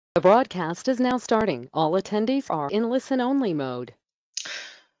The broadcast is now starting. All attendees are in listen-only mode.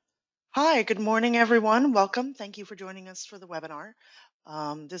 Hi, good morning, everyone. Welcome. Thank you for joining us for the webinar.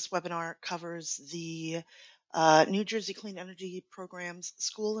 This webinar covers the New Jersey Clean Energy Program's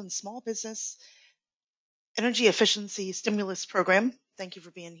School and Small Business Energy Efficiency Stimulus Program. Thank you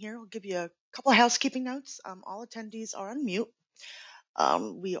for being here. I'll give you a couple of housekeeping notes. All attendees are on mute.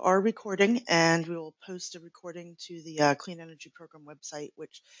 We are recording, and we will post a recording to the Clean Energy Program website,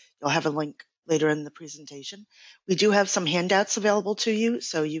 which you'll have a link later in the presentation. We do have some handouts available to you,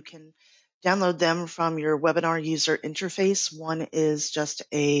 so you can download them from your webinar user interface. One is just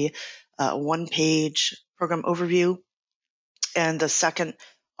a one-page program overview, and the second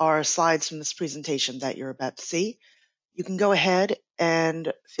are slides from this presentation that you're about to see. You can go ahead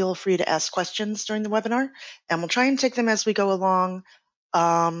and feel free to ask questions during the webinar, and we'll try and take them as we go along.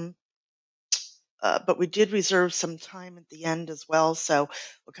 But we did reserve some time at the end as well, so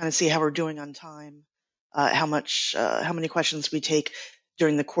we'll kind of see how we're doing on time, how many questions we take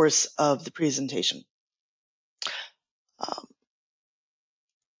during the course of the presentation.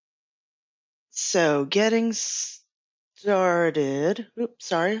 So getting started. Oops,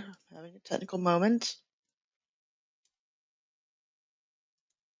 sorry, having a technical moment.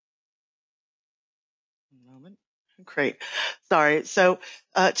 Great. Sorry. So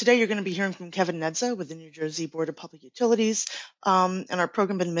today you're going to be hearing from Kevin Nedza with the New Jersey Board of Public Utilities and our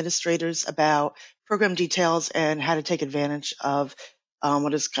program administrators about program details and how to take advantage of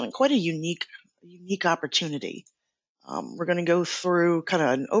what is kind of quite a unique opportunity. We're going to go through kind of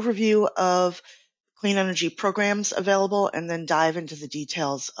an overview of clean energy programs available and then dive into the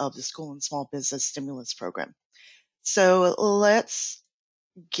details of the School and Small Business Stimulus Program. So let's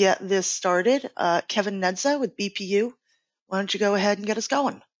get this started. Kevin Nedza with BPU. Why don't you go ahead and get us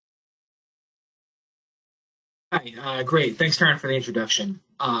going? Hi, great. Thanks, Karen, for the introduction.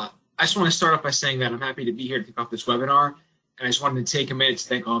 I just want to start off by saying that I'm happy to be here to kick off this webinar, and I just wanted to take a minute to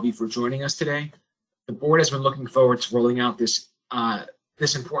thank all of you for joining us today. The board has been looking forward to rolling out this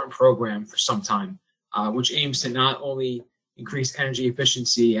important program for some time, which aims to not only increase energy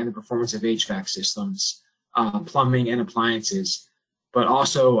efficiency and the performance of HVAC systems, plumbing, and appliances, but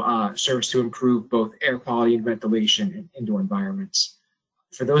also serves to improve both air quality and ventilation in indoor environments.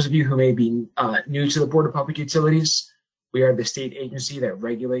 For those of you who may be new to the Board of Public Utilities, we are the state agency that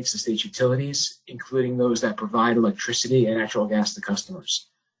regulates the state's utilities, including those that provide electricity and natural gas to customers.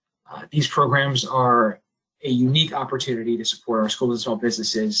 These programs are a unique opportunity to support our schools and small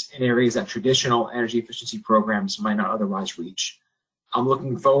businesses in areas that traditional energy efficiency programs might not otherwise reach. I'm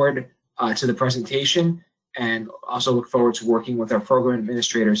looking forward to the presentation and also look forward to working with our program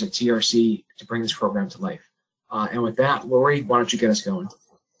administrators at TRC to bring this program to life. And with that, Lori, why don't you get us going?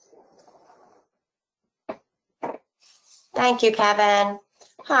 Thank you, Kevin.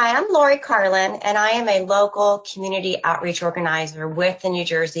 Hi, I'm Lori Carlin, and I am a local community outreach organizer with the New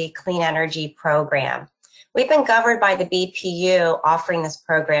Jersey Clean Energy Program. We've been governed by the BPU offering this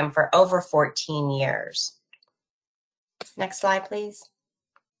program for over 14 years. Next slide, please.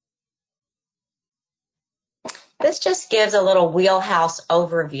 This just gives a little wheelhouse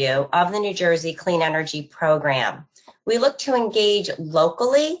overview of the New Jersey Clean Energy Program. We look to engage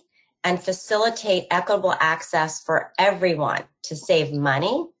locally and facilitate equitable access for everyone to save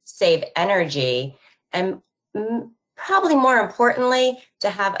money, save energy, and probably more importantly,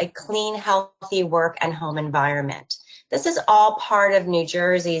 to have a clean, healthy work and home environment. This is all part of New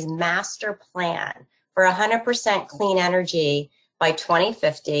Jersey's master plan for 100% clean energy by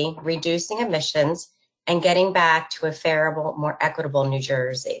 2050, reducing emissions and getting back to a favorable, more equitable New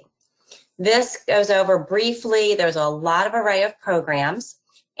Jersey. This goes over briefly. There's a lot of array of programs.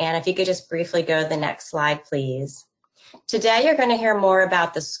 And if you could just briefly go to the next slide, please. Today, you're going to hear more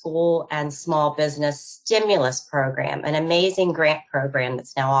about the School and Small Business Stimulus Program, an amazing grant program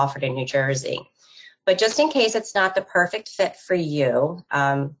that's now offered in New Jersey. But just in case it's not the perfect fit for you,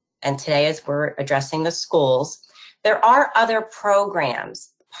 and today as we're addressing the schools, there are other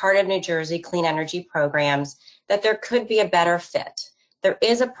programs, part of New Jersey Clean Energy programs, that there could be a better fit. There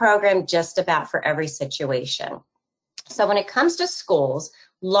is a program just about for every situation. So when it comes to schools,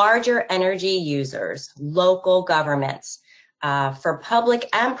 larger energy users, local governments, for public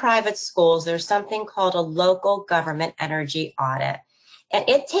and private schools, there's something called a local government energy audit. And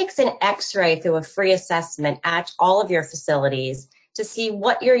it takes an x-ray through a free assessment at all of your facilities to see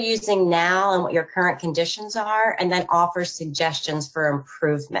what you're using now and what your current conditions are, and then offers suggestions for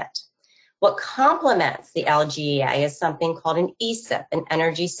improvement. What complements the LGEA is something called an ESIP, an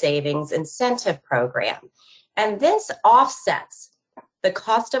Energy Savings Incentive Program. And this offsets the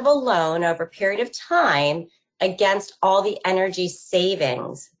cost of a loan over a period of time against all the energy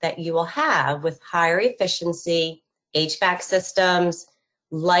savings that you will have with higher efficiency HVAC systems,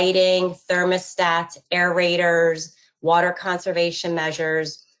 lighting, thermostats, aerators, water conservation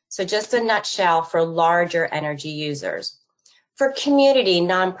measures. So just a nutshell for larger energy users. For community,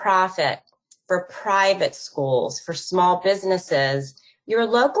 nonprofit, for private schools, for small businesses, your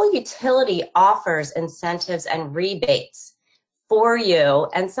local utility offers incentives and rebates for you,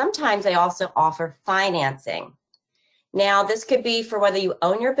 and sometimes they also offer financing. Now, this could be for whether you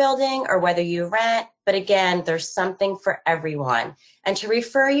own your building or whether you rent, but again, there's something for everyone. And to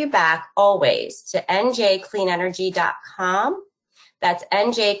refer you back always to njcleanenergy.com. That's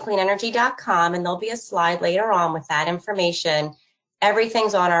njcleanenergy.com, and there'll be a slide later on with that information.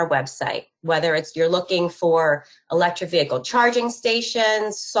 Everything's on our website, whether it's you're looking for electric vehicle charging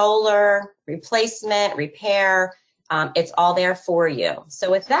stations, solar, replacement, repair, it's all there for you. So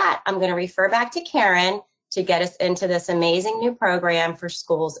with that, I'm going to refer back to Karen to get us into this amazing new program for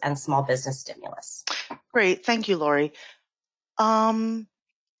schools and small business stimulus. Great. Thank you, Lori.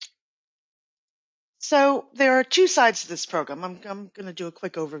 So there are two sides to this program. I'm going to do a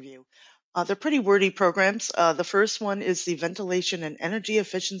quick overview. They're pretty wordy programs. The first one is the Ventilation and Energy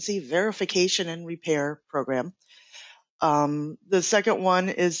Efficiency Verification and Repair Program. The second one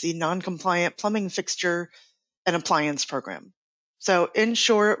is the Non-Compliant Plumbing Fixture and Appliance Program. So in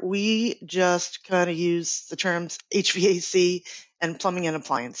short, we just kind of use the terms HVAC and plumbing and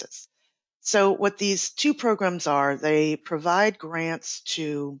appliances. So what these two programs are, they provide grants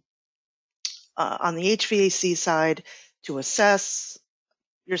to, on the HVAC side, to assess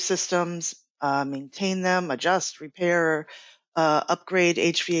your systems, maintain them, adjust, repair, upgrade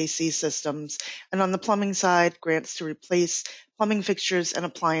HVAC systems. And on the plumbing side, grants to replace plumbing fixtures and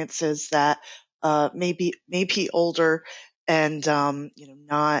appliances that may be older and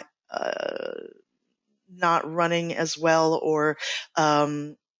not running as well, or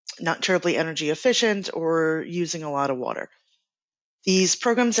not terribly energy efficient, or using a lot of water. These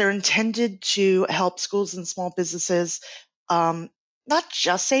programs are intended to help schools and small businesses not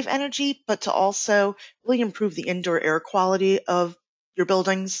just save energy, but to also really improve the indoor air quality of your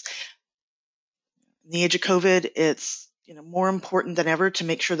buildings. In the age of COVID, it's more important than ever to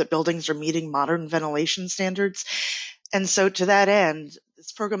make sure that buildings are meeting modern ventilation standards. And so to that end,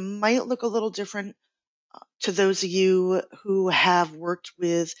 this program might look a little different to those of you who have worked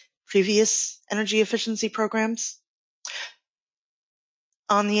with previous energy efficiency programs.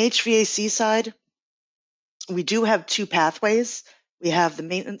 On the HVAC side, we do have two pathways. We have the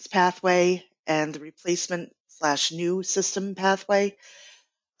maintenance pathway and the replacement/new system pathway.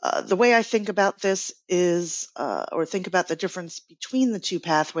 The way I think about this is, or think about the difference between the two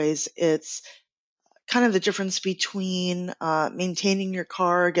pathways, it's kind of the difference between maintaining your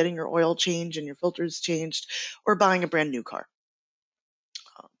car, getting your oil changed and your filters changed, or buying a brand new car.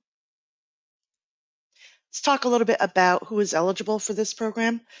 Let's talk a little bit about who is eligible for this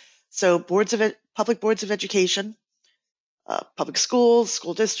program. So public boards of education, public schools,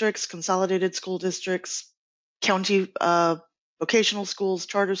 school districts, consolidated school districts, county vocational schools,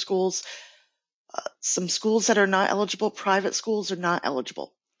 charter schools. Some schools that are not eligible, private schools, are not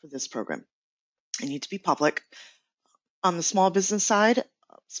eligible for this program. They need to be public. On the small business side,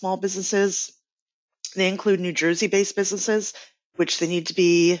 small businesses, they include New Jersey-based businesses, which they need to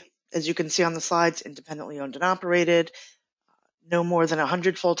be, as you can see on the slides, independently owned and operated, no more than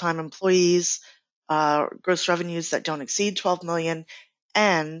 100 full-time employees, gross revenues that don't exceed 12 million,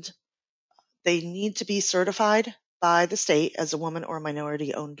 and they need to be certified by the state as a woman or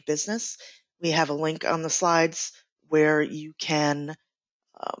minority-owned business. We have a link on the slides where you can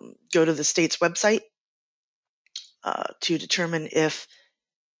go to the state's website to determine if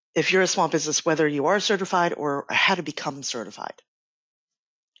you're a small business, whether you are certified or how to become certified.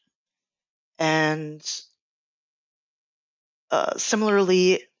 And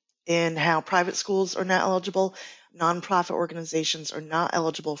similarly, in how private schools are not eligible, nonprofit organizations are not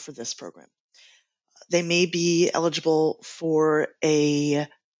eligible for this program. They may be eligible for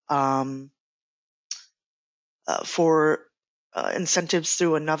incentives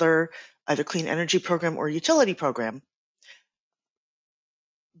through another either clean energy program or utility program,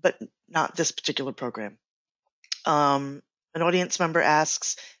 but not this particular program. An audience member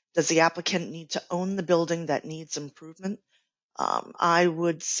asks, does the applicant need to own the building that needs improvement? I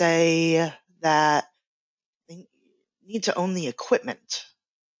would say that they need to own the equipment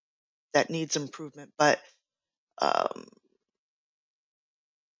that needs improvement, but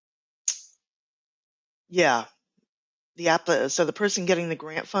yeah, so the person getting the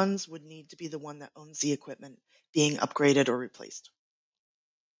grant funds would need to be the one that owns the equipment being upgraded or replaced.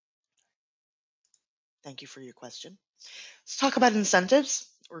 Thank you for your question. Let's talk about incentives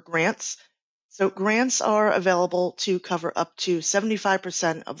or grants. So grants are available to cover up to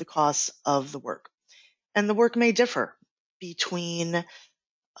 75% of the costs of the work. And the work may differ between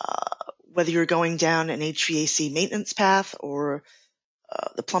whether you're going down an HVAC maintenance path or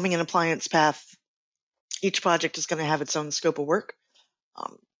the plumbing and appliance path. Each project is going to have its own scope of work.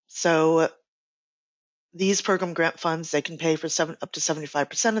 So these program grant funds, they can pay for up to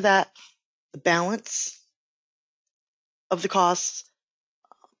 75% of that. The balance of the costs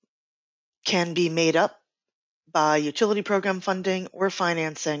can be made up by utility program funding or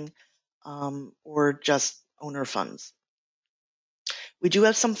financing, or just owner funds. We do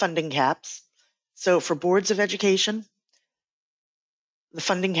have some funding caps. So for boards of education, the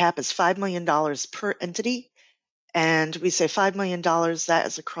funding cap is $5 million per entity. And we say $5 million, that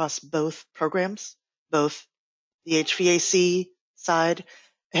is across both programs, both the HVAC side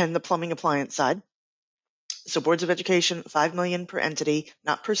and the plumbing appliance side. So boards of education, $5 million per entity,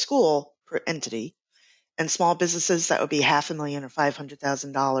 not per school, per entity. And small businesses, that would be $500,000 or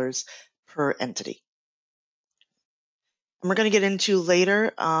 $500,000 per entity. And we're going to get into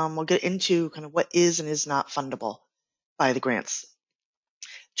later, we'll get into kind of what is and is not fundable by the grants.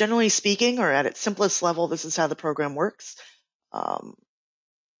 Generally speaking, or at its simplest level, this is how the program works. You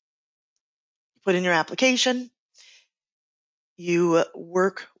put in your application. You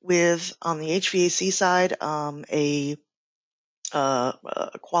work with, on the HVAC side, a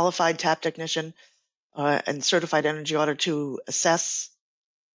qualified tap technician and certified energy auditor to assess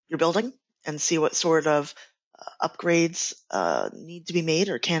your building and see what sort of upgrades need to be made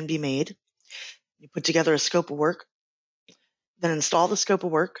or can be made. You put together a scope of work, then install the scope of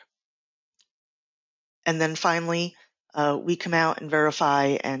work, and then finally we come out and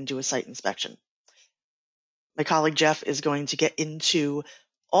verify and do a site inspection. My colleague Jeff is going to get into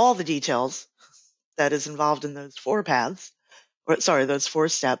all the details that is involved in those four paths, those four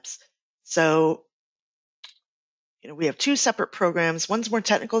steps. So, we have two separate programs. One's more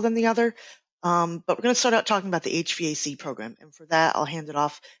technical than the other, but we're going to start out talking about the HVAC program. And for that, I'll hand it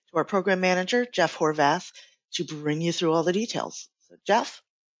off to our program manager, Jeff Horvath, to bring you through all the details. So, Jeff?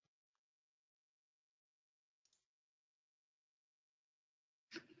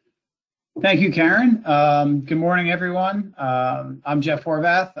 Thank you, Karen. Good morning, everyone. I'm Jeff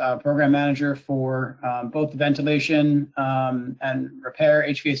Horvath, Program Manager for both the Ventilation and Repair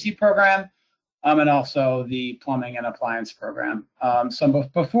HVAC program and also the Plumbing and Appliance program. So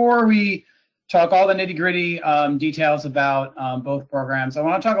before we talk all the nitty-gritty details about both programs, I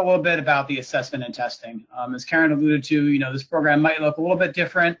want to talk a little bit about the assessment and testing. As Karen alluded to, this program might look a little bit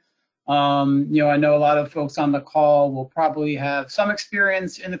different. I know a lot of folks on the call will probably have some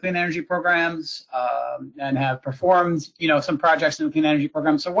experience in the clean energy programs and have performed, some projects in the clean energy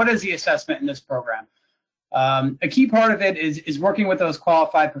program. So what is the assessment in this program? A key part of it is working with those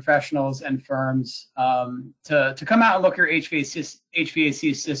qualified professionals and firms to come out and look at your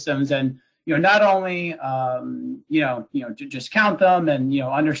HVAC systems and, not only, to just count them and,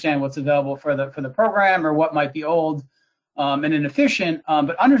 understand what's available for the program or what might be old and inefficient,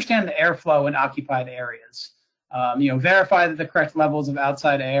 but understand the airflow in occupied areas. Verify that the correct levels of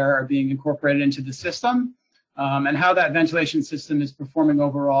outside air are being incorporated into the system and how that ventilation system is performing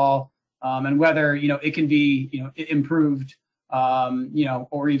overall and whether, it can be, improved,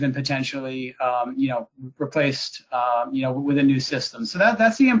 or even potentially, replaced, with a new system. So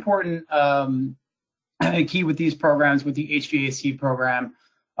that's the important key with these programs, with the HVAC program.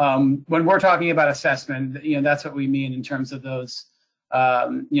 When we're talking about assessment, that's what we mean in terms of those,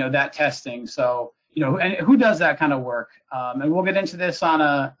 that testing. So, and who does that kind of work? And we'll get into this on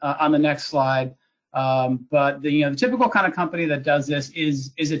the next slide. But the typical kind of company that does this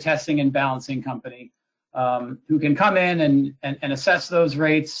is a testing and balancing company who can come in and assess those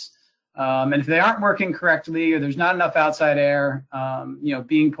rates. And if they aren't working correctly or there's not enough outside air,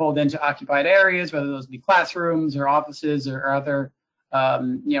 being pulled into occupied areas, whether those be classrooms or offices or other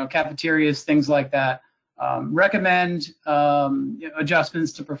cafeterias, things like that, recommend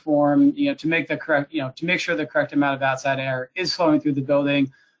adjustments to perform, to make the correct, to make sure the correct amount of outside air is flowing through the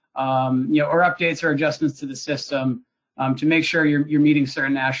building, or updates or adjustments to the system to make sure you're meeting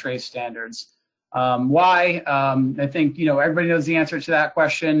certain ASHRAE standards. Why? I think, everybody knows the answer to that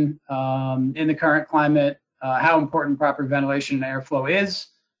question in the current climate, how important proper ventilation and airflow is.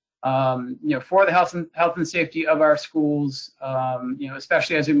 For the health and safety of our schools,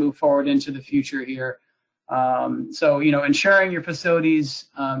 especially as we move forward into the future here. So, ensuring your facilities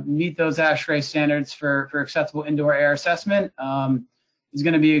meet those ASHRAE standards for acceptable indoor air assessment is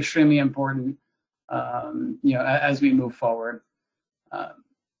going to be extremely important, as we move forward.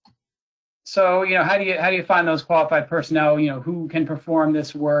 So, how do you find those qualified personnel? Who can perform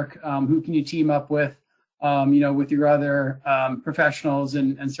this work? Who can you team up with? With your other professionals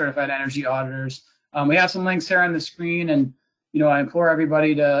and certified energy auditors. We have some links here on the screen, and I implore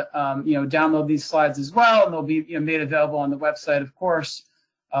everybody to download these slides as well, and they'll be made available on the website, of course.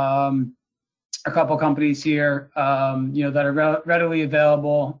 A couple companies here, that are readily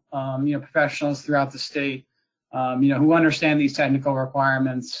available, professionals throughout the state, who understand these technical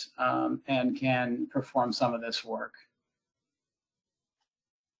requirements and can perform some of this work.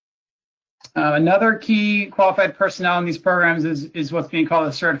 Another key qualified personnel in these programs is what's being called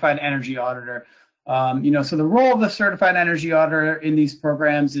a certified energy auditor. So the role of the certified energy auditor in these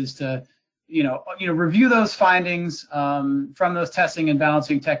programs is to, review those findings from those testing and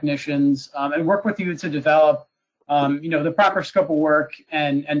balancing technicians and work with you to develop, the proper scope of work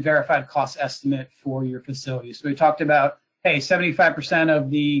and verified cost estimate for your facility. So we talked about, hey, 75% of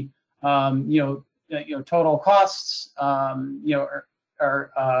the, total costs, are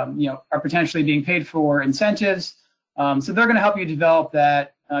potentially being paid for incentives. So they're going to help you develop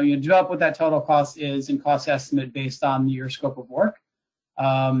that, develop what that total cost is and cost estimate based on your scope of work.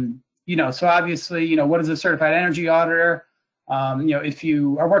 So obviously, what is a certified energy auditor? If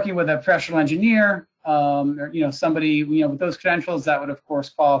you are working with a professional engineer, or somebody, with those credentials, that would of course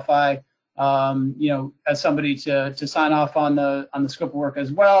qualify, as somebody to sign off on the scope of work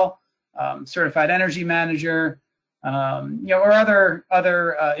as well. Certified energy manager, or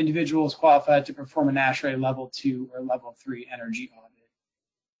other individuals qualified to perform a NASHRA level 2 or level 3 energy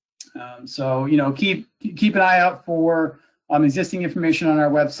audit. So keep an eye out for existing information on our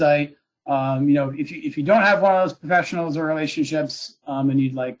website. If you don't have one of those professionals or relationships, and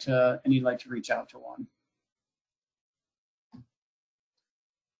you'd like to reach out to one.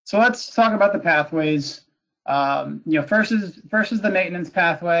 So let's talk about the pathways. First is the maintenance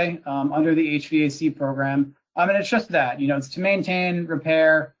pathway under the HVAC program. And it's just that, it's to maintain,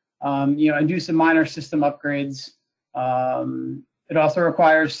 repair, and do some minor system upgrades. It also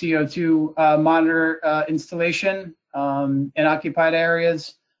requires CO2 monitor installation in occupied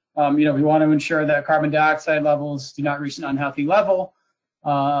areas. We want to ensure that carbon dioxide levels do not reach an unhealthy level.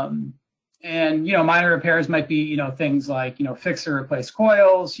 And minor repairs might be, things like, fix or replace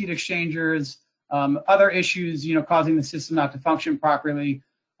coils, heat exchangers, other issues, causing the system not to function properly.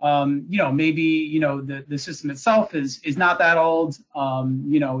 Maybe, the system itself is not that old.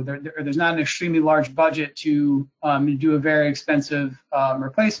 There's not an extremely large budget to do a very expensive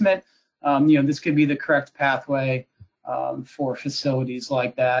replacement. This could be the correct pathway for facilities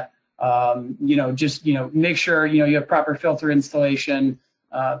like that. Make sure, you have proper filter installation,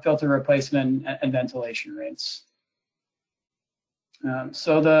 filter replacement, and ventilation rates.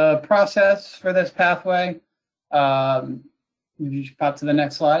 So the process for this pathway, you should pop to the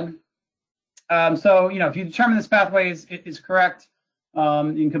next slide. If you determine this pathway is correct, you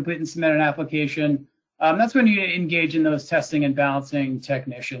can complete and submit an application. That's when you engage in those testing and balancing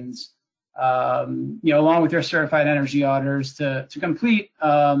technicians, along with your certified energy auditors to complete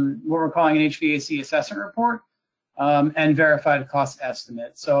what we're calling an HVAC assessment report and verified cost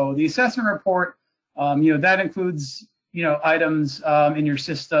estimate. So the assessment report, that includes, items in your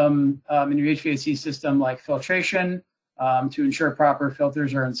system, in your HVAC system, like filtration, to ensure proper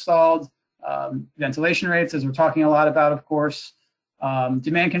filters are installed, ventilation rates, as we're talking a lot about, of course,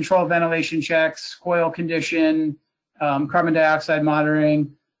 demand control ventilation checks, coil condition, carbon dioxide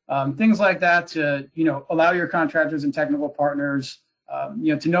monitoring, things like that to, allow your contractors and technical partners,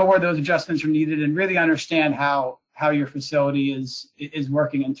 to know where those adjustments are needed and really understand how your facility is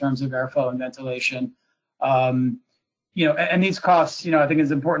working in terms of airflow and ventilation. And these costs, I think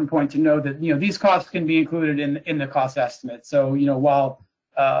is an important point to know that, these costs can be included in the cost estimate. So, while,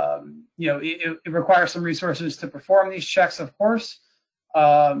 it requires some resources to perform these checks, of course,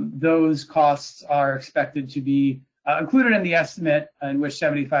 those costs are expected to be included in the estimate, in which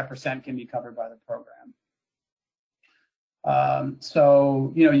 75% can be covered by the program.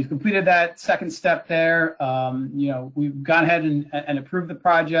 So, you've completed that second step there. We've gone ahead and approved the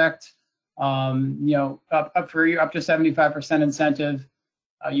project. Up to 75% incentive.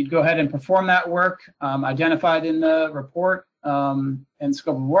 You'd go ahead and perform that work identified in the report and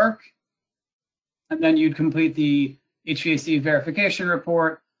scope of work. And then you'd complete the HVAC verification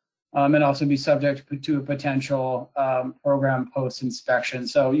report and also be subject to a potential program post-inspection.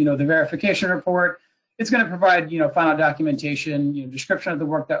 So, the verification report, it's going to provide, final documentation, description of the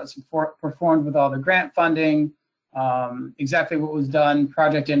work that was performed with all the grant funding, exactly what was done,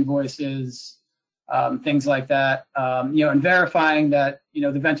 project invoices, things like that, and verifying that,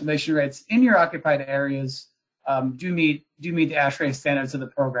 the ventilation rates in your occupied areas, do meet the ASHRAE standards of the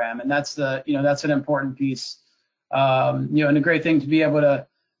program, and that's that's an important piece. And a great thing to be able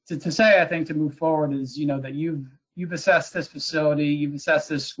to say, I think, to move forward is that you've assessed this facility, you've assessed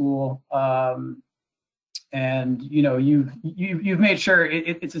this school, and you've made sure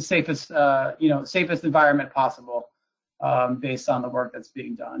it's the safest safest environment possible based on the work that's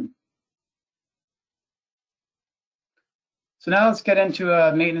being done. So now let's get into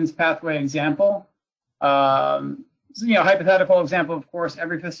a maintenance pathway example. Hypothetical example, of course,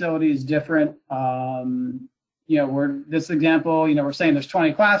 every facility is different. This example, we're saying there's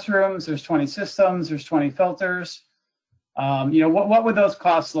 20 classrooms, there's 20 systems, there's 20 filters. What would those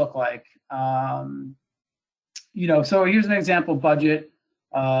costs look like? So here's an example budget.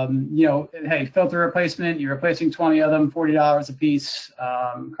 Hey, filter replacement, you're replacing 20 of them, $40 a piece.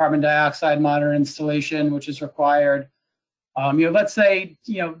 Carbon dioxide monitor installation, which is required. Let's say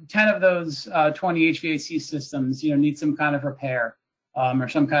 10 of those 20 HVAC systems need some kind of repair or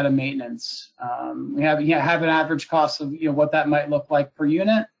some kind of maintenance. We have an average cost of what that might look like per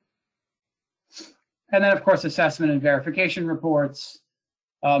unit, and then of course assessment and verification reports,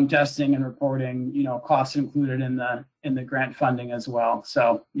 testing and reporting. Costs included in the grant funding as well.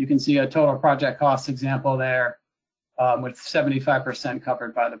 So you can see a total project cost example there with 75%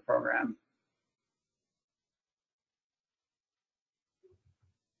 covered by the program.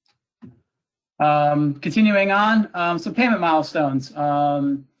 Continuing on, so payment milestones.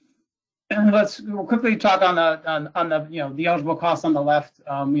 We'll quickly talk on the the eligible costs on the left.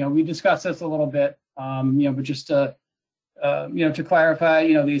 We discussed this a little bit, but just to clarify,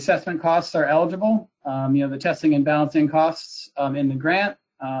 the assessment costs are eligible. The testing and balancing costs in the grant.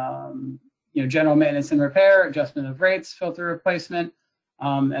 General maintenance and repair, adjustment of rates, filter replacement,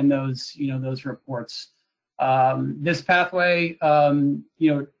 and those reports. This pathway,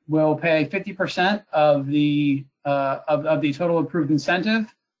 will pay 50% of the total approved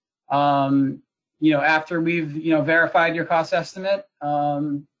incentive. After we've verified your cost estimate,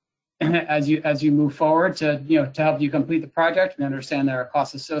 as you move forward to help you complete the project and understand there are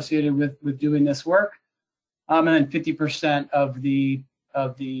costs associated with doing this work, and then 50% of the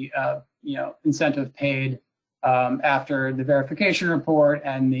incentive paid after the verification report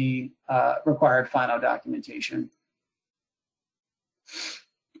and the required final documentation.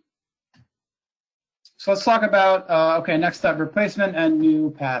 So let's talk about, next up, replacement and new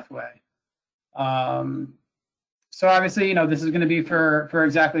pathway. So obviously, this is going to be for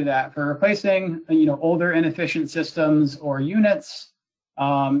exactly that, for replacing, older inefficient systems or units,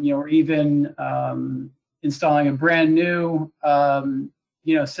 or even installing a brand new,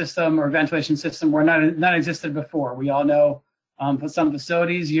 system or ventilation system where none existed before. We all know for some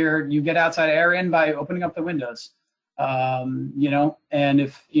facilities, you get outside air in by opening up the windows, and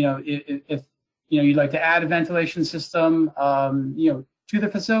if you'd like to add a ventilation system, to the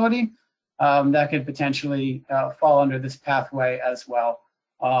facility, that could potentially fall under this pathway as well.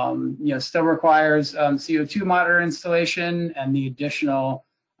 Still requires CO2 monitor installation and the additional,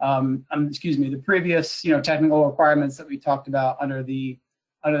 the previous, technical requirements that we talked about under the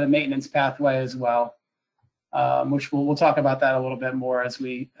maintenance pathway as well, which we'll talk about that a little bit more as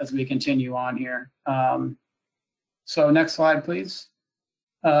we continue on here. So next slide, please.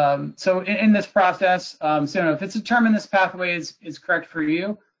 So in this process, if it's determined this pathway is correct for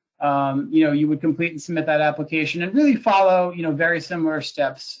you, you would complete and submit that application and really follow, very similar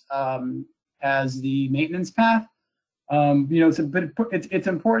steps as the maintenance path. It's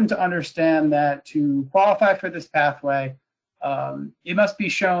important to understand that to qualify for this pathway, it must be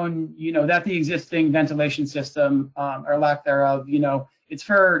shown, that the existing ventilation system or lack thereof, it's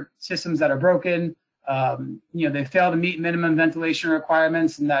for systems that are broken. They fail to meet minimum ventilation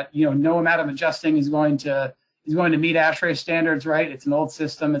requirements, and that no amount of adjusting is going to meet ASHRAE standards. Right? It's an old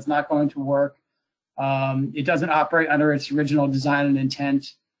system; it's not going to work. It doesn't operate under its original design and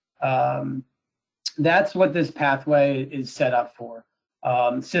intent. That's what this pathway is set up for.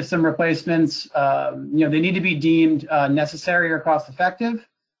 System replacements, they need to be deemed necessary or cost effective.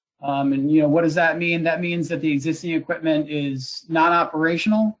 And what does that mean? That means that the existing equipment is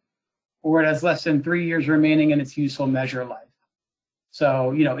non-operational, or it has less than 3 years remaining in its useful measure life.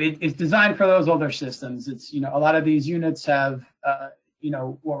 So, it's designed for those older systems. It's, a lot of these units have,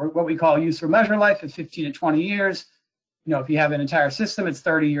 what we call useful measure life of 15 to 20 years. If you have an entire system, it's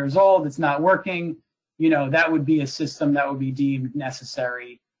 30 years old, it's not working, that would be a system that would be deemed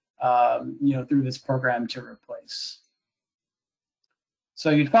necessary, through this program to replace. So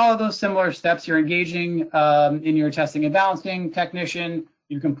you'd follow those similar steps. You're engaging in your testing and balancing technician.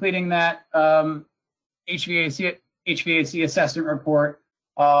 You're completing that HVAC assessment report,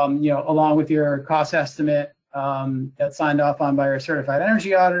 along with your cost estimate, that's signed off on by our certified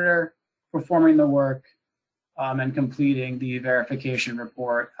energy auditor, performing the work and completing the verification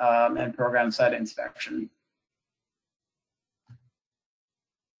report and program site inspection.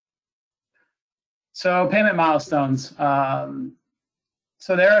 So payment milestones.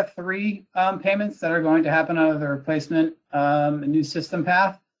 So there are 3 payments that are going to happen out of the replacement new system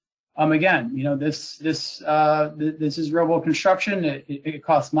path. Again, you know, this is real world construction. It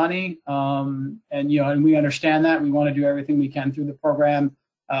costs money, and you know, and we understand that. We want to do everything we can through the program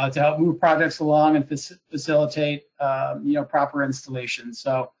to help move projects along and facilitate you know, proper installation.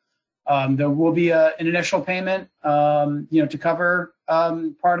 So there will be an initial payment, you know, to cover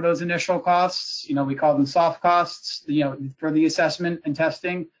part of those initial costs. You know, we call them soft costs. You know, for the assessment and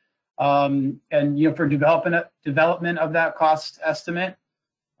testing, and you know, for development of that cost estimate.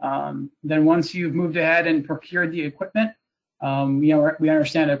 Then once you've moved ahead and procured the equipment, you know, we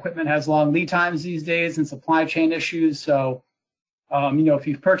understand equipment has long lead times these days and supply chain issues. So, you know, if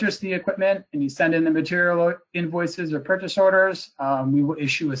you've purchased the equipment and you send in the material invoices or purchase orders, we will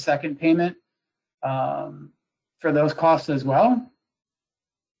issue a second payment for those costs as well.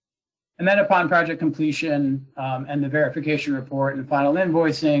 And then upon project completion and the verification report and final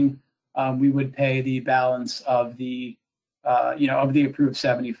invoicing, we would pay the balance of the you know, of the approved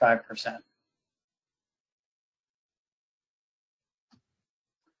 75%.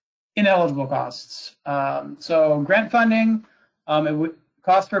 Ineligible costs. So grant funding, it would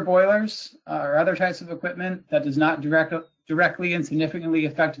cost for boilers or other types of equipment that does not directly and significantly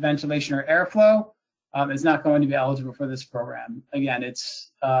affect ventilation or airflow is not going to be eligible for this program. Again, it's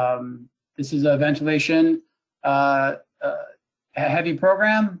this is a ventilation heavy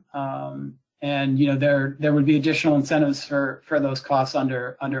program. And you know, there would be additional incentives for those costs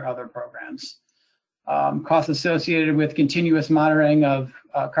under other programs. Costs associated with continuous monitoring of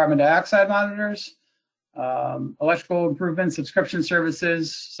carbon dioxide monitors, electrical improvements, subscription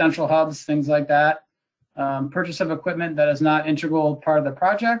services, central hubs, things like that. Purchase of equipment that is not integral part of the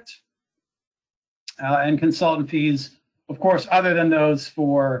project, and consultant fees, of course, other than those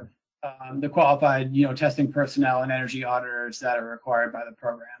for the qualified, you know, testing personnel and energy auditors that are required by the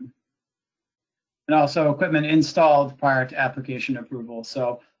program. And also equipment installed prior to application approval.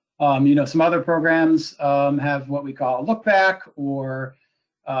 So, you know, some other programs have what we call a look back, or,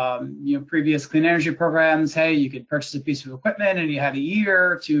 you know, previous clean energy programs. Hey, you could purchase a piece of equipment and you had a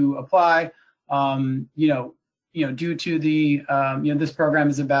year to apply. You know, due to the, you know, this program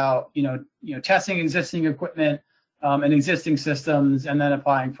is about, you know, testing existing equipment and existing systems, and then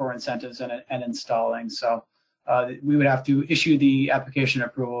applying for incentives and installing. So. We would have to issue the application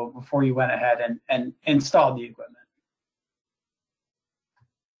approval before you went ahead and installed the equipment.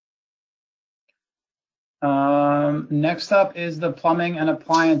 Next up is the plumbing and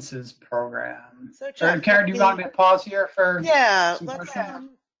appliances program. So Jeff, Karen, do you want me to pause here for some let's questions?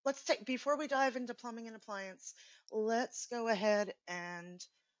 let's take, before we dive into plumbing and appliance, let's go ahead and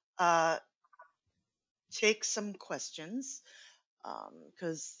take some questions.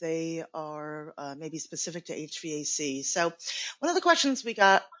 Because they are maybe specific to HVAC. So one of the questions we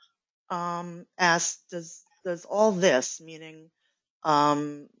got asked, does all this, meaning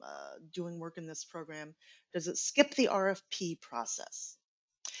doing work in this program, does it skip the RFP process?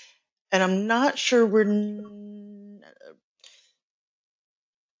 And I'm not sure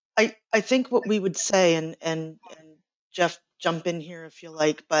I think what we would say, and Jeff, jump in here if you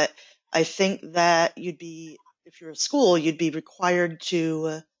like, but I think that you'd be, if you're a school, you'd be required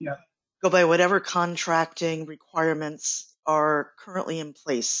to go by whatever contracting requirements are currently in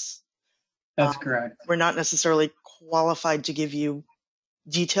place. That's correct. We're not necessarily qualified to give you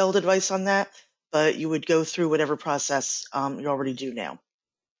detailed advice on that, but you would go through whatever process you already do now.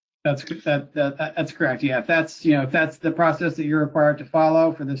 That's correct. Yeah, if that's, you know, if that's the process that you're required to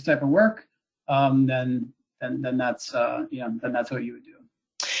follow for this type of work, then that's you know, then that's what you would do.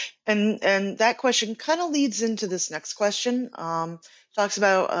 And that question kind of leads into this next question. Talks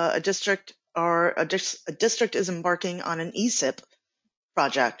about a district is embarking on an ESIP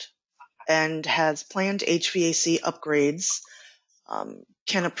project and has planned HVAC upgrades.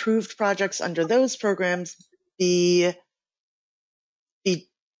 Can approved projects under those programs be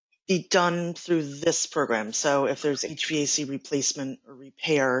done through this program? So if there's HVAC replacement or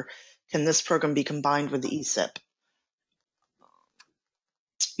repair, can this program be combined with the ESIP?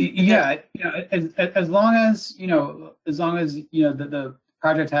 Yeah, you know, as long as you know the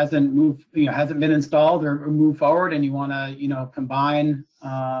project hasn't moved, you know, hasn't been installed or moved forward, and you want to, you know, combine,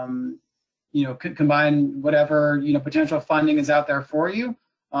 you know, combine whatever, you know, potential funding is out there for you,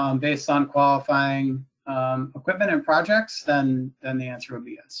 based on qualifying equipment and projects, then the answer would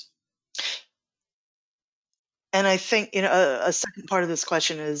be yes. And I think, a second part of this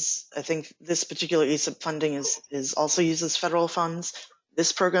question is, I think this particular ESIP funding is also uses federal funds.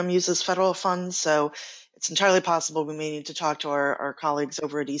 This program uses federal funds, so it's entirely possible we may need to talk to our colleagues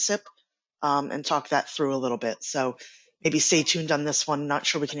over at ESIP and talk that through a little bit. So maybe stay tuned on this one. Not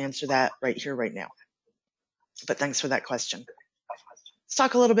sure we can answer that right here, right now. But thanks for that question. Let's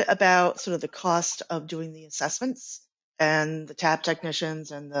talk a little bit about sort of the cost of doing the assessments and the TAP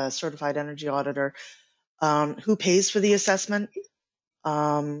technicians and the certified energy auditor. Who pays for the assessment?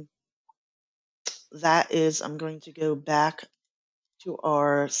 That is, I'm going to go back to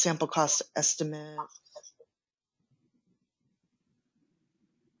our sample cost estimate.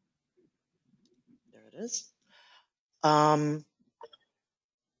 There it is.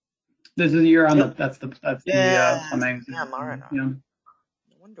 This is you're on the that's the Yeah, Fleming. yeah, Mara. Yeah. No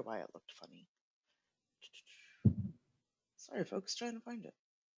wonder why it looked funny. Sorry, folks, trying to find it.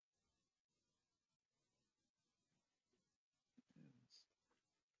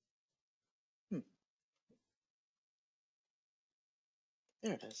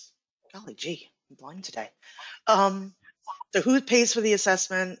 There it is. Golly gee, I'm blind today. So who pays for the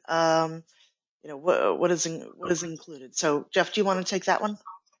assessment? What is included? So Jeff, do you want to take that one?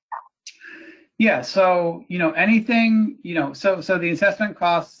 Yeah, so anything, so the assessment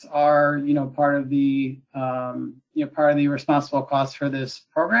costs are part of the part of the responsible costs for this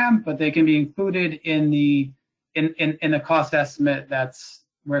program, but they can be included in the cost estimate. That's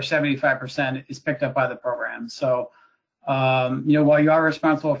where 75% is picked up by the program. So while you are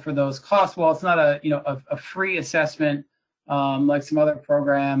responsible for those costs, well, it's not a free assessment like some other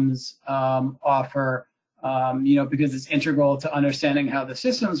programs offer. Because it's integral to understanding how the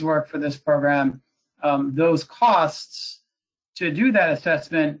systems work for this program. Those costs to do that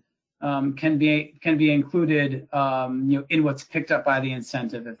assessment can be included, in what's picked up by the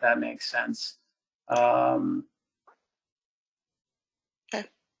incentive, if that makes sense. Okay,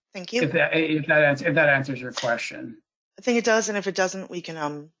 thank you. If that answers your question. I think it does, and if it doesn't, we can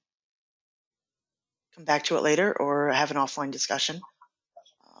come back to it later or have an offline discussion.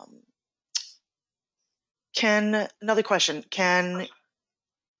 Another question, can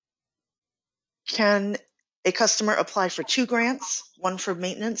a customer apply for 2 grants, one for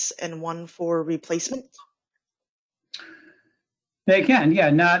maintenance and one for replacement? They can, yeah.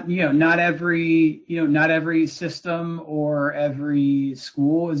 Not every system or every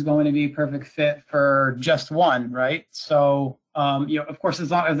school is going to be a perfect fit for just one, right? So, of course, as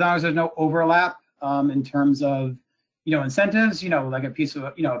long as there's no overlap in terms of incentives, like a piece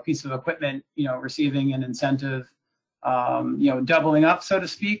of equipment, receiving an incentive, doubling up, so to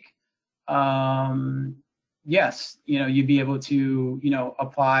speak. Yes, you'd be able to,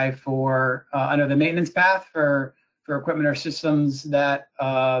 apply for under the maintenance path for equipment or systems that,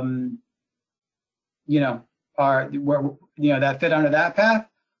 are that fit under that path,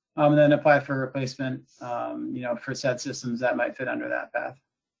 and then apply for replacement, for said systems that might fit under that path.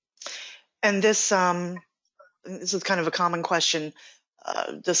 And this is kind of a common question.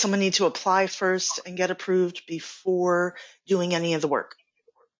 Does someone need to apply first and get approved before doing any of the work?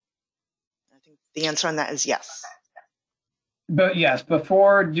 I think the answer on that is yes. But yes,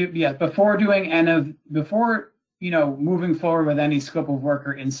 before moving forward with any scope of work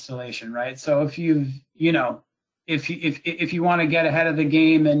or installation, right? So if if you want to get ahead of the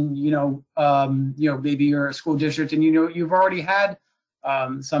game and maybe you're a school district and you've already had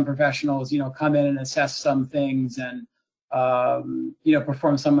some professionals come in and assess some things and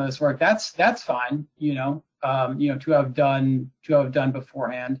perform some of this work, that's fine, to have done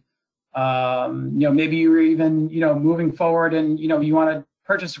beforehand. Maybe you're even moving forward and you want to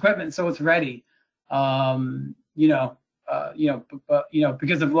purchase equipment so it's ready, because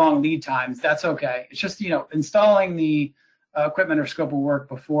of long lead times, that's okay. It's just installing the equipment or scope of work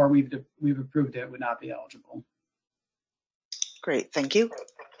before we've approved it would not be eligible. Great, thank you.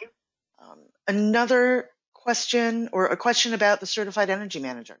 Another question, or a question about the certified energy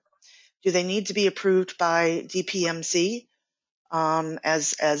manager. Do they need to be approved by DPMC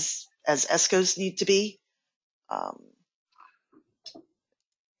as ESCOs need to be?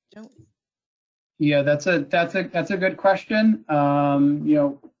 Yeah, that's a good question.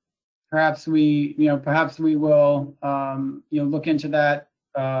 Perhaps we will look into that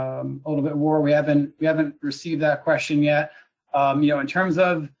a little bit more. We haven't received that question yet. In terms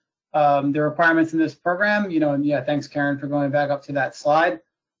of the requirements in this program, and yeah, thanks Karen for going back up to that slide.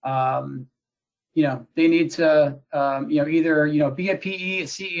 They need to either be a PE, a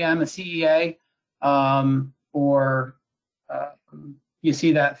CEM, a CEA, or you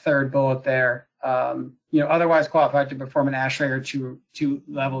see that third bullet there. Otherwise qualified to perform an ASHRAE or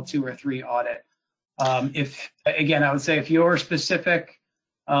level 2 or 3 audit. If, again, I would say if your specific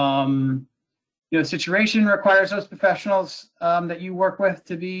situation requires those professionals that you work with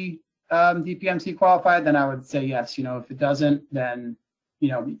to be DPMC qualified, then I would say yes. If it doesn't, then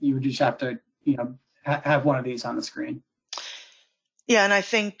you would just have to have one of these on the screen. Yeah, and I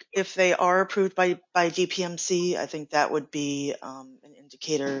think if they are approved by DPMC, I think that would be an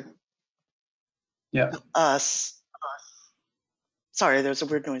indicator. Yeah. Sorry, there's a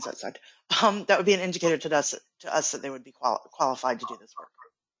weird noise outside. That would be an indicator to us that they would be qualified to do this work.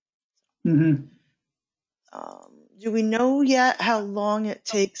 Mm-hmm. Do we know yet how long it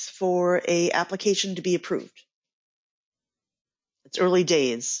takes for a application to be approved? It's early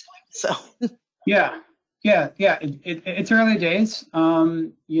days, so. Yeah. It's early days.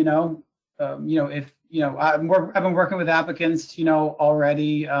 If I've been working with applicants,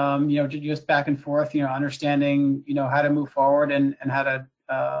 already, just back and forth, understanding, how to move forward and how to,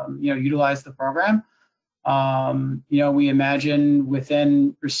 utilize the program. We imagine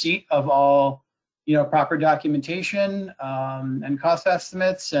within receipt of all, proper documentation and cost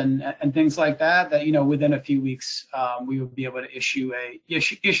estimates and things like that, within a few weeks, we would be able to issue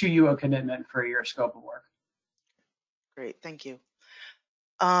you a commitment for your scope of work. Great, thank you.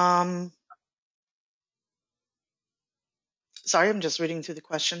 Sorry, I'm just reading through the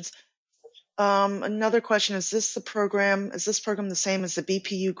questions. Another question, is this program the same as the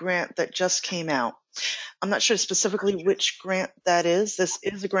BPU grant that just came out? I'm not sure specifically which grant that is. This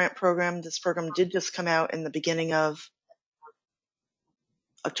is a grant program. This program did just come out in the beginning of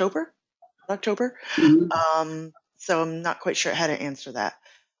October. Mm-hmm. So I'm not quite sure how to answer that.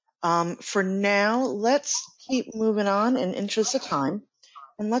 For now, let's keep moving on in interest of time.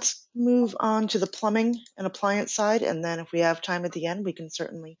 And let's move on to the plumbing and appliance side. And then if we have time at the end, we can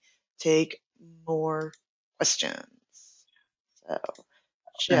certainly take more questions. So,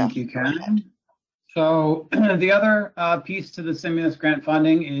 Thank you, Karen. So the other piece to the stimulus grant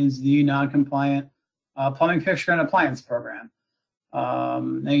funding is the non-compliant plumbing fixture and appliance program.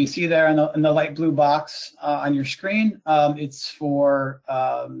 Now you see there in the light blue box on your screen, it's for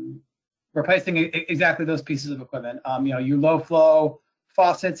replacing exactly those pieces of equipment. Your low flow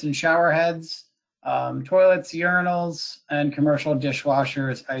faucets and shower heads, toilets, urinals, and commercial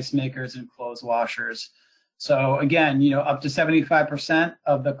dishwashers, ice makers, and clothes washers. So again, up to 75%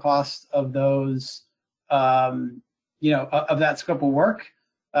 of the cost of those, of that scope of work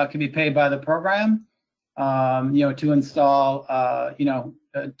can be paid by the program. To install,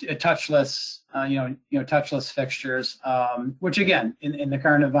 touchless, touchless fixtures, which again, in the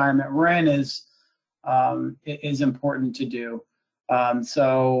current environment we're in, is important to do.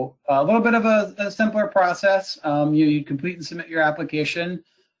 So a little bit of a simpler process. You complete and submit your application.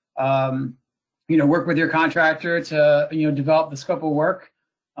 Work with your contractor to develop the scope of work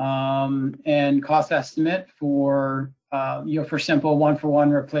and cost estimate for for simple one-for-one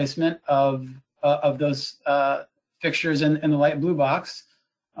replacement of those fixtures in the light blue box.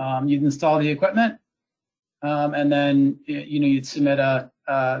 You'd install the equipment, and then you'd submit a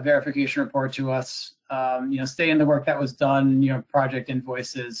verification report to us. Stay in the work that was done, project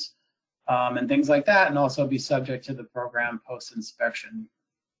invoices, and things like that, and also be subject to the program post-inspection.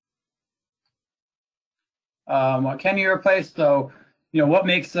 What can you replace? So, what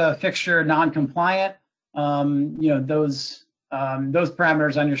makes a fixture non-compliant? Those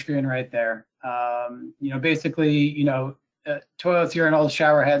parameters on your screen right there. Basically, toilets, urinals,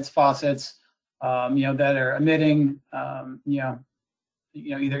 shower heads, faucets, that are emitting,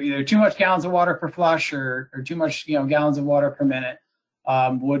 either too much gallons of water per flush or too much, gallons of water per minute,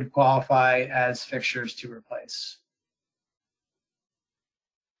 would qualify as fixtures to replace.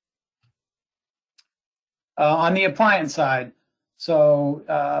 On the appliance side, so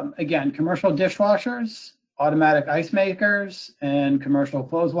again, commercial dishwashers, automatic ice makers, and commercial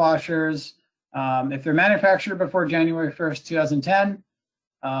clothes washers. If they're manufactured before January 1st, 2010,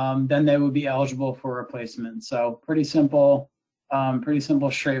 then they would be eligible for replacement. So pretty simple,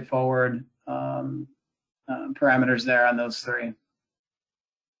 straightforward parameters there on those three.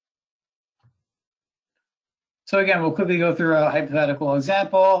 So again, we'll quickly go through a hypothetical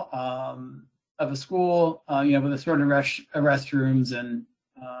example of a school, with assorted restrooms and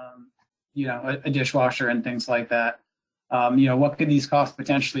a dishwasher and things like that. What could these costs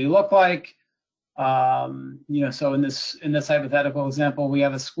potentially look like? So in this hypothetical example, we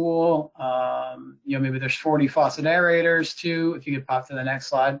have a school. Maybe there's 40 faucet aerators too. If you could pop to the next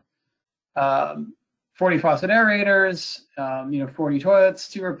slide. 40 faucet aerators. 40 toilets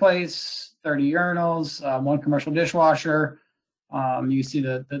to replace. 30 urinals. One commercial dishwasher. You see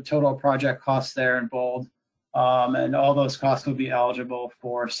the total project cost there in bold, and all those costs will be eligible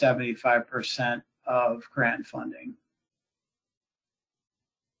for 75% of grant funding.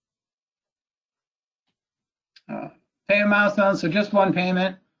 Payment milestones, so just one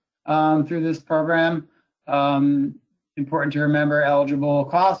payment through this program. Important to remember eligible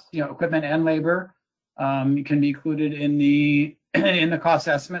costs, equipment and labor can be included in the cost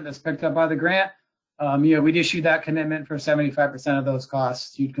estimate that's picked up by the grant. We'd issue that commitment for 75% of those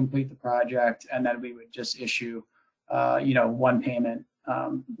costs. You'd complete the project, and then we would just issue, one payment,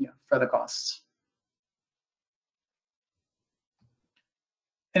 for the costs.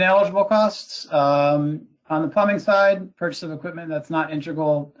 Ineligible costs, on the plumbing side, purchase of equipment that's not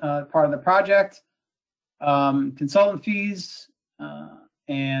integral part of the project, consultant fees,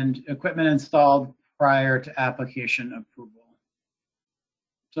 and equipment installed prior to application approval.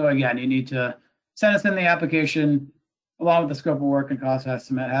 So again, you need to send us in the application along with the scope of work and cost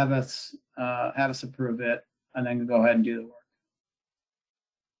estimate, have us approve it, and then go ahead and do the work.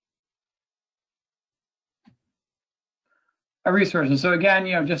 Our resources. So again,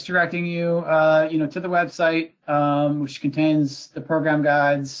 just directing you, to the website, which contains the program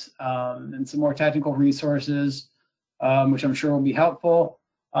guides and some more technical resources, which I'm sure will be helpful.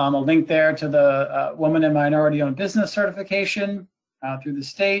 A link there to the Woman and Minority-Owned Business Certification through the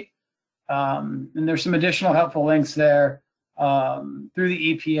state. And there's some additional helpful links there through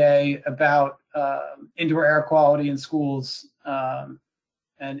the EPA about indoor air quality in schools, and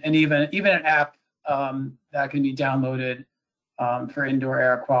even an app that can be downloaded for indoor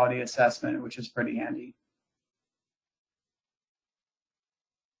air quality assessment, which is pretty handy.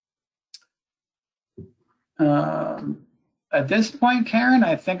 At this point, Karen,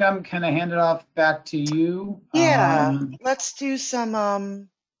 I think I'm going to hand it off back to you. Yeah, let's do some.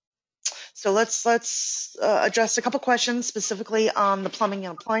 So let's address a couple questions specifically on the plumbing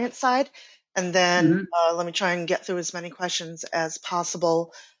and appliance side, and then let me try and get through as many questions as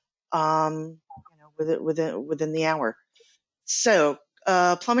possible, within the hour. So,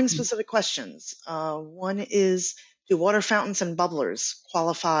 plumbing specific questions. One is, do water fountains and bubblers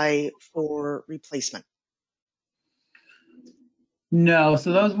qualify for replacement? No,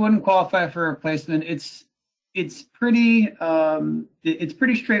 so those wouldn't qualify for replacement. It's pretty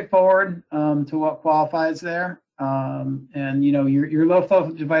straightforward to what qualifies there. And your low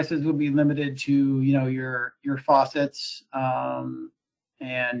flow devices will be limited to your faucets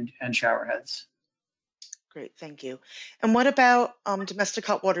and shower heads. Great, thank you. And what about domestic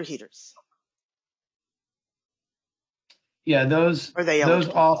hot water heaters? Yeah, those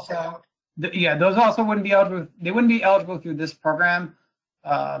also wouldn't be eligible. They wouldn't be eligible through this program.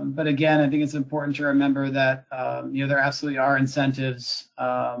 But again, I think it's important to remember that there absolutely are incentives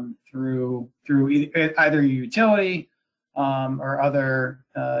through either utility or other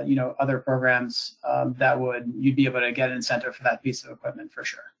programs that you'd be able to get an incentive for that piece of equipment for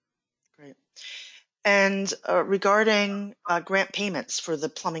sure. Great. And regarding grant payments for the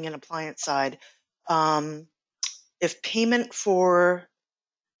plumbing and appliance side, if payment for,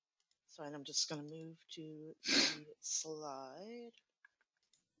 sorry, I'm just going to move to the slide.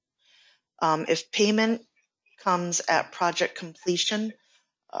 If payment comes at project completion,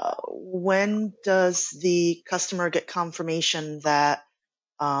 when does the customer get confirmation that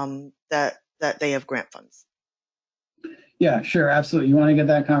that they have grant funds? Yeah, sure, absolutely. You want to get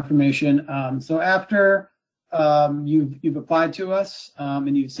that confirmation. So after you've applied to us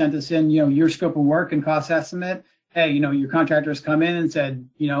and you've sent us in, your scope of work and cost estimate. Hey, your contractors come in and said,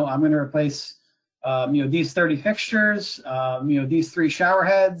 I'm going to replace, these 30 fixtures, these 3 shower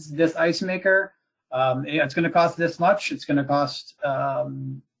heads, this ice maker. It's going to cost this much. It's going to cost,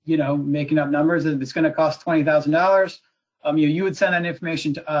 making up numbers. It's going to cost $20,000. You would send that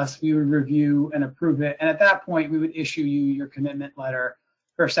information to us. We would review and approve it. And at that point, we would issue you your commitment letter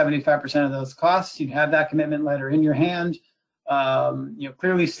for 75% of those costs. You'd have that commitment letter in your hand,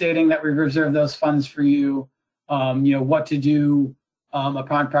 clearly stating that we reserve those funds for you, what to do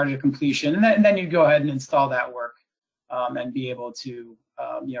upon project completion. And then you'd go ahead and install that work and be able to,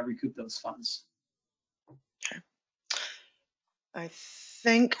 recoup those funds. Okay. I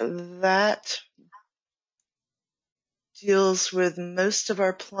think that deals with most of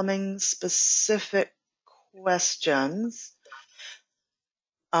our plumbing specific questions.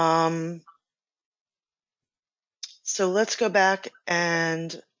 So let's go back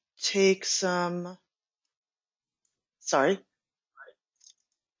and take some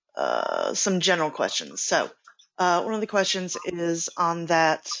general questions. So one of the questions is on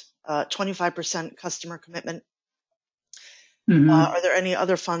that 25% customer commitment. Are there any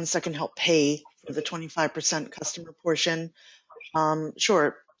other funds that can help pay for the 25% customer portion?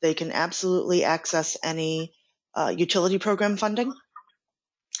 Sure, they can absolutely access any utility program funding.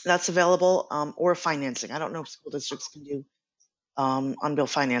 that's available, or financing. I don't know if school districts can do on-bill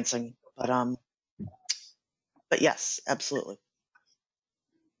financing, but yes, absolutely.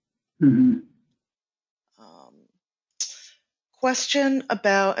 Mm-hmm. Question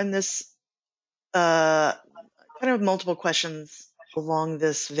about, and this kind of multiple questions along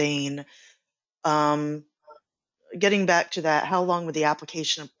this vein. Getting back to that, how long would the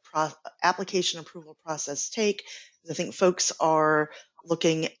application approval process take? I think folks are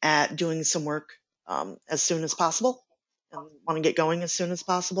looking at doing some work as soon as possible and want to get going as soon as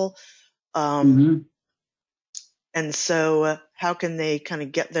possible. And so, how can they kind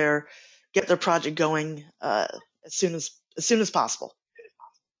of get their project going as soon as possible?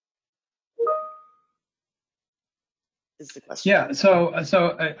 Is the question. Yeah. So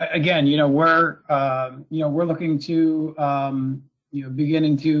again, we're looking to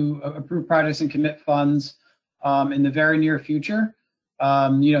beginning to approve projects and commit funds in the very near future.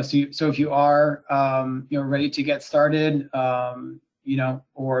 So if you are ready to get started, or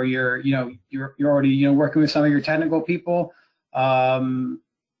you're already working with some of your technical people, you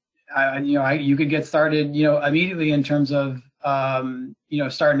could get started immediately in terms of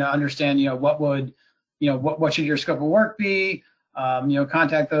starting to understand what should your scope of work be.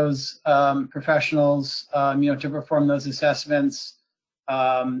 Contact those professionals to perform those assessments,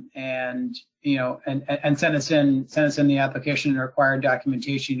 and send us in the application and required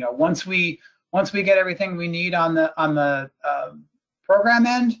documentation. Once we get everything we need on the program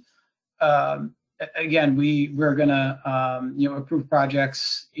end, again, we're gonna approve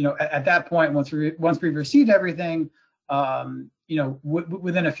projects at that point once we've received everything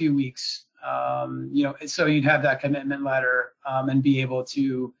within a few weeks. So you'd have that commitment letter and be able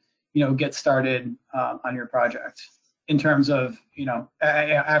to get started on your project in terms of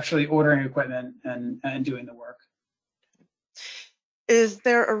actually ordering equipment and doing the work. Is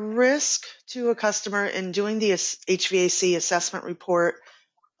there a risk to a customer in doing the HVAC assessment report,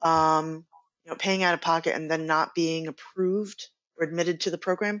 paying out of pocket and then not being approved or admitted to the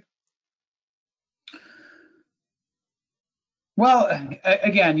program? Well,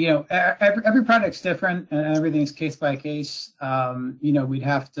 again, every project's different and everything's case by case. We'd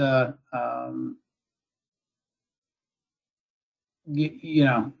have to, we'd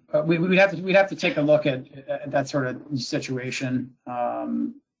have to take a look at that sort of situation.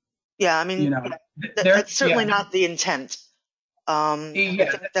 Yeah, I mean, that's certainly not the intent. I think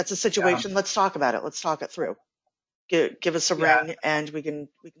that's a situation. Let's talk about it. Let's talk it through. Give us a ring, and we can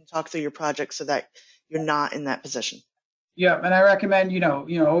talk through your project so that you're not in that position. Yeah, and I recommend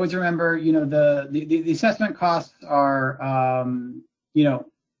always remember the assessment costs are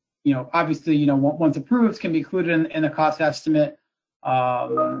obviously once approved can be included in the cost estimate.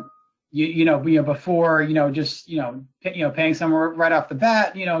 Before just paying someone right off the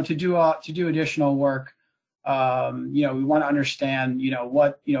bat to do additional work. We want to understand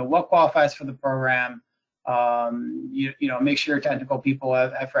what qualifies for the program. Make sure technical people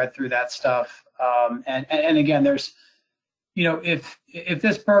have read through that stuff. And again, there's if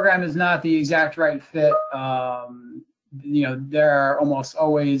this program is not the exact right fit, there are almost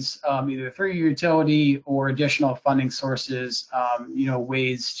always either through your utility or additional funding sources,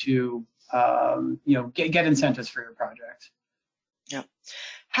 ways to get incentives for your project. Yeah.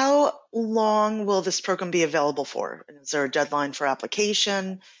 How long will this program be available for? Is there a deadline for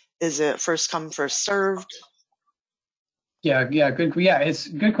application? Is it first come, first served? Yeah, good. Yeah, it's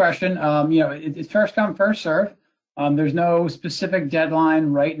a good question. It's first come, first served. There's no specific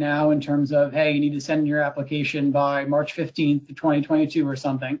deadline right now in terms of, hey, you need to send your application by March 15th, 2022 or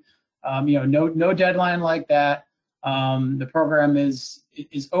something. No deadline like that. The program is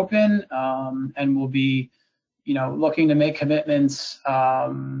open and will be, looking to make commitments,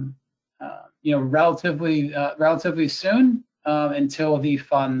 relatively soon until the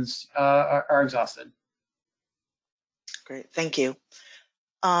funds are exhausted. Great, thank you.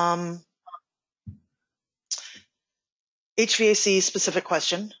 HVAC specific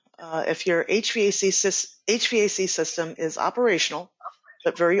question. If your HVAC system is operational,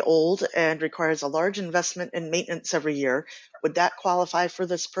 but very old and requires a large investment in maintenance every year, would that qualify for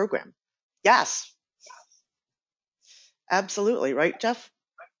this program? Yes. Absolutely, right, Jeff?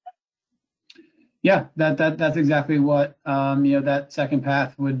 Yeah, that's exactly what that second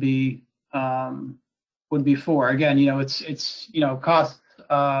path would be for. Again, it's cost.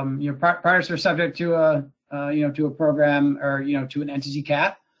 Projects are subject to a program or to an entity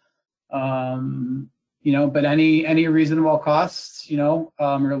cap. But any reasonable costs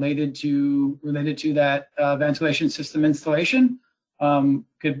related to that ventilation system installation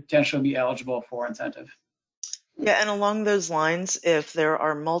could potentially be eligible for incentive. Yeah, and along those lines, if there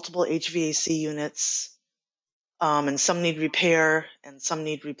are multiple HVAC units, and some need repair and some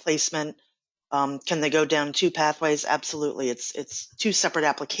need replacement, can they go down two pathways? Absolutely. It's two separate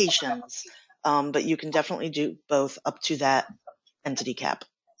applications, but you can definitely do both up to that entity cap.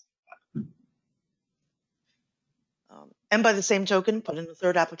 And by the same token, put in a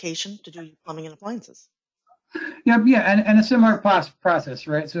third application to do plumbing and appliances. Yeah, and a similar process,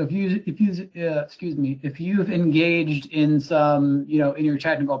 right? So if you've engaged in some, in your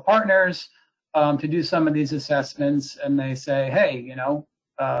technical partners to do some of these assessments, and they say, hey,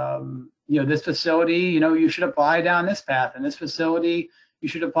 this facility, you should apply down this path, and this facility, you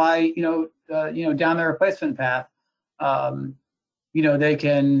should apply, down the replacement path. They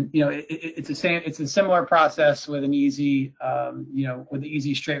can, it's a similar process with an easy, with an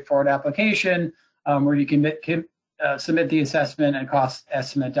easy, straightforward application where you can submit the assessment and cost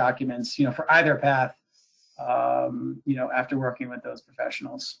estimate documents, for either path, after working with those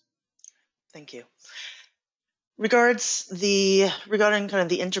professionals. Thank you. Regarding kind of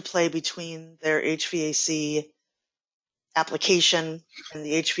the interplay between their HVAC application and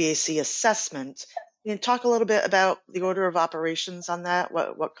the HVAC assessment, can you talk a little bit about the order of operations on that?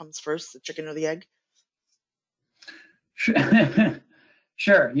 What comes first, the chicken or the egg? Sure.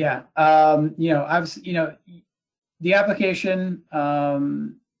 Yeah. The application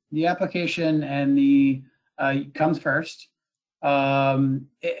and the comes first.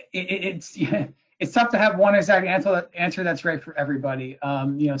 It's tough to have one exact answer that's right for everybody.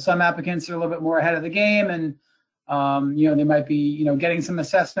 Some applicants are a little bit more ahead of the game, and they might be getting some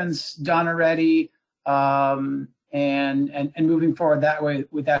assessments done already, and moving forward that way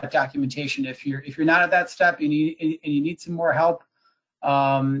with that documentation. If you're not at that step, and you need some more help,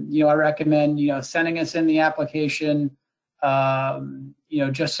 I recommend sending us in the application,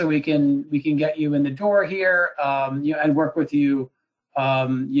 just so we can get you in the door here, and work with you,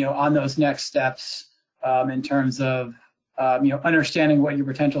 on those next steps, in terms of understanding what your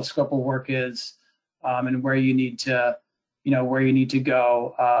potential scope of work is, and where you need to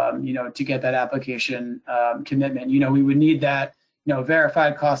go, to get that application commitment. We would need that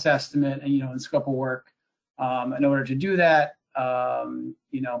verified cost estimate and scope of work in order to do that.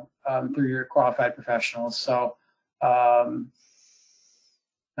 Through your qualified professionals. So I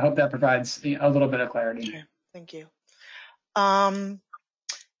hope that provides a little bit of clarity. Okay, thank you.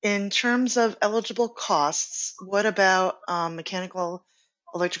 In terms of eligible costs, what about mechanical,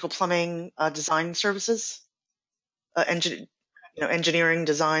 electrical, plumbing, design services? Engineering,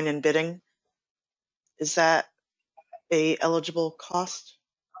 design, and bidding. Is that a eligible cost?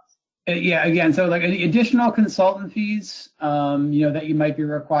 Yeah, again, so like any additional consultant fees, that you might be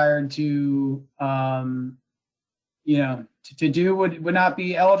required to, to do would not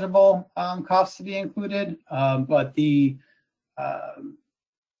be eligible costs to be included. But the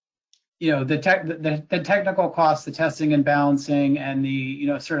technical costs, the testing and balancing, and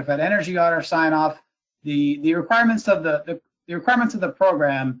the certified energy auditor sign off, the requirements of the requirements of the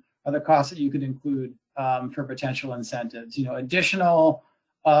program are the costs that you could include for potential incentives. Additional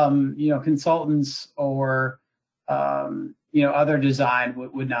consultants or other design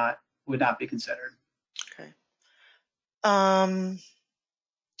would not be considered. Okay.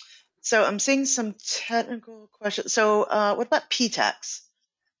 So I'm seeing some technical questions. So what about PTACs?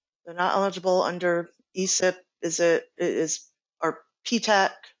 They're not eligible under ESIP. Are PTAC?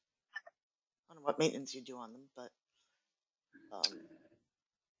 I don't know what maintenance you do on them, but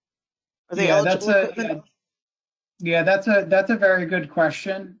are they eligible equipment? Yeah, that's a very good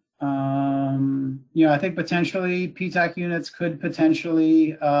question. I think potentially PTAC units could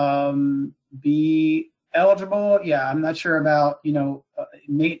potentially be eligible. Yeah, I'm not sure about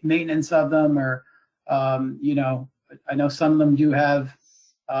maintenance of them, or I know some of them do have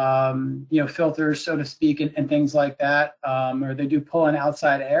filters, so to speak, and things like that, or they do pull in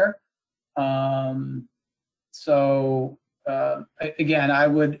outside air. So again, I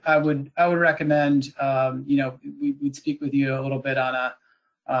would recommend we'd speak with you a little bit on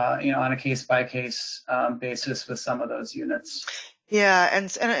a case by case basis with some of those units. Yeah,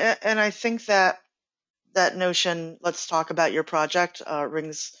 and I think that notion, let's talk about your project,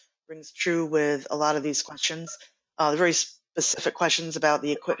 rings true with a lot of these questions. The very specific questions about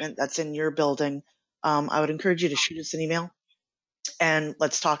the equipment that's in your building. I would encourage you to shoot us an email and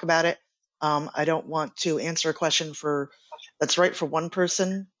let's talk about it. I don't want to answer a question that's right for one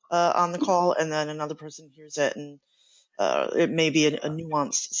person on the call, and then another person hears it, and it may be a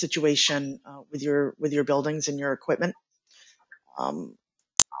nuanced situation with your buildings and your equipment.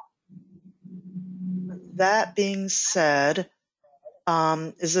 That being said,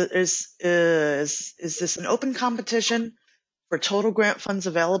 Is this an open competition for total grant funds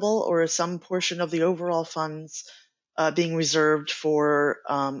available, or is some portion of the overall funds being reserved for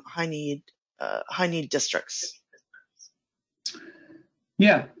high need districts?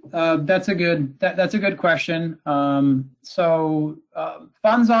 Yeah, that's a good question. Funds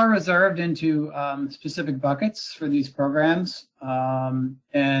are reserved into specific buckets for these programs, and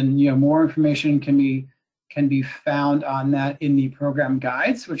more information can be found on that in the program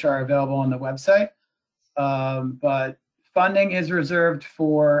guides, which are available on the website. But funding is reserved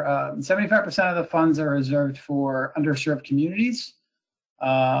for 75% of the funds are reserved for underserved communities.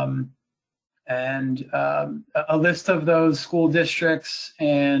 And a list of those school districts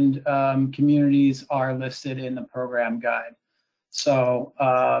and communities are listed in the program guide. So,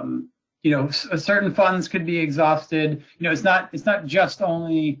 certain funds could be exhausted. It's not just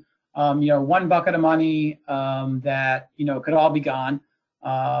only, one bucket of money that, could all be gone.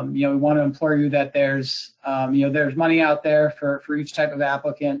 We want to implore you that there's money out there for each type of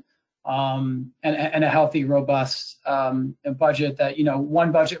applicant, and a healthy, robust budget that,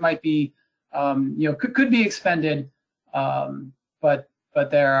 one budget might be, could be expended, but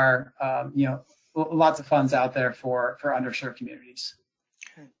there are, lots of funds out there for underserved communities.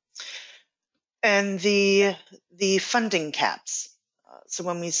 Okay. And the funding caps. So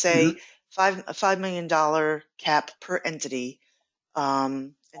when we say $5 million cap per entity,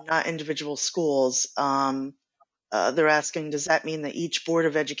 and not individual schools, they're asking, does that mean that each Board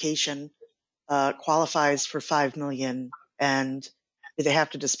of Education qualifies for $5 million, and do they have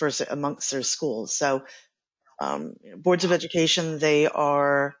to disperse it amongst their schools? So boards of education, they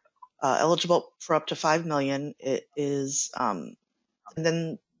are eligible for up to $5 million. It is, and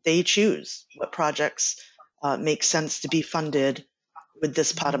then they choose what projects make sense to be funded with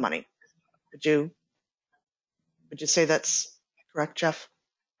this pot of money. Would you say that's correct, Jeff?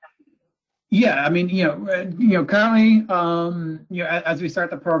 Yeah, I mean, currently, as we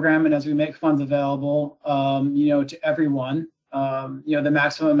start the program and as we make funds available, to everyone, the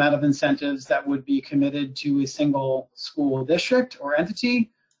maximum amount of incentives that would be committed to a single school district or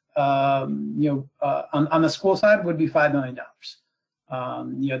entity, on the school side would be $5 million.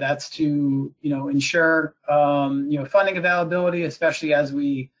 That's to, ensure, funding availability, especially as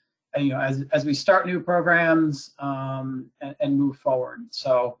we, as we start new programs, and move forward.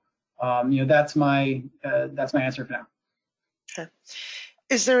 So, that's my answer for now. Okay.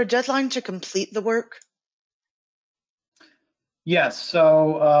 Is there a deadline to complete the work? Yes.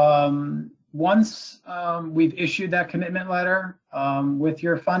 So once we've issued that commitment letter with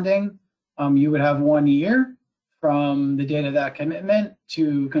your funding, you would have 1 year from the date of that commitment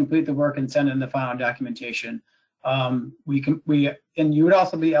to complete the work and send in the final documentation. And you would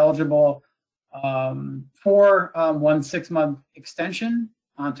also be eligible for 1 6-month extension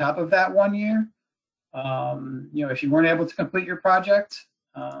on top of that 1 year. If you weren't able to complete your project,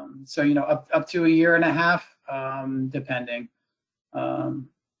 so up to 1.5 years, depending.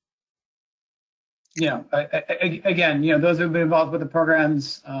 Again, those who've been involved with the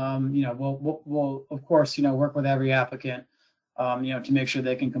programs, we'll of course, work with every applicant, to make sure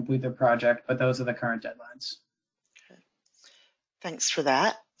they can complete their project, but those are the current deadlines. Okay. Thanks for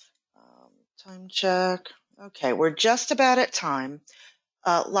that. Time check. Okay, we're just about at time.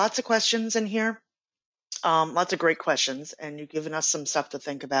 Lots of questions in here. Lots of great questions, and you've given us some stuff to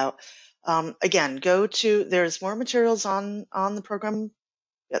think about. Again, there's more materials on the program,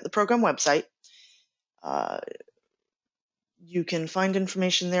 at the program website. You can find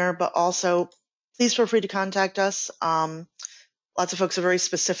information there, but also please feel free to contact us. Lots of folks have very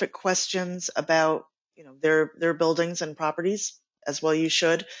specific questions about, their buildings and properties, as well you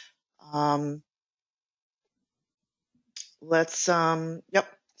should.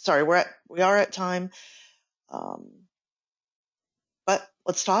 Sorry, we are at time. But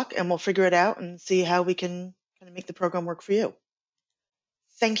let's talk and we'll figure it out and see how we can kind of make the program work for you.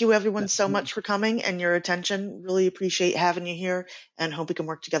 Thank you everyone so much for coming and your attention. Really appreciate having you here and hope we can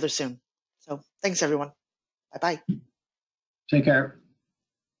work together soon. So thanks everyone. Bye-bye. Take care.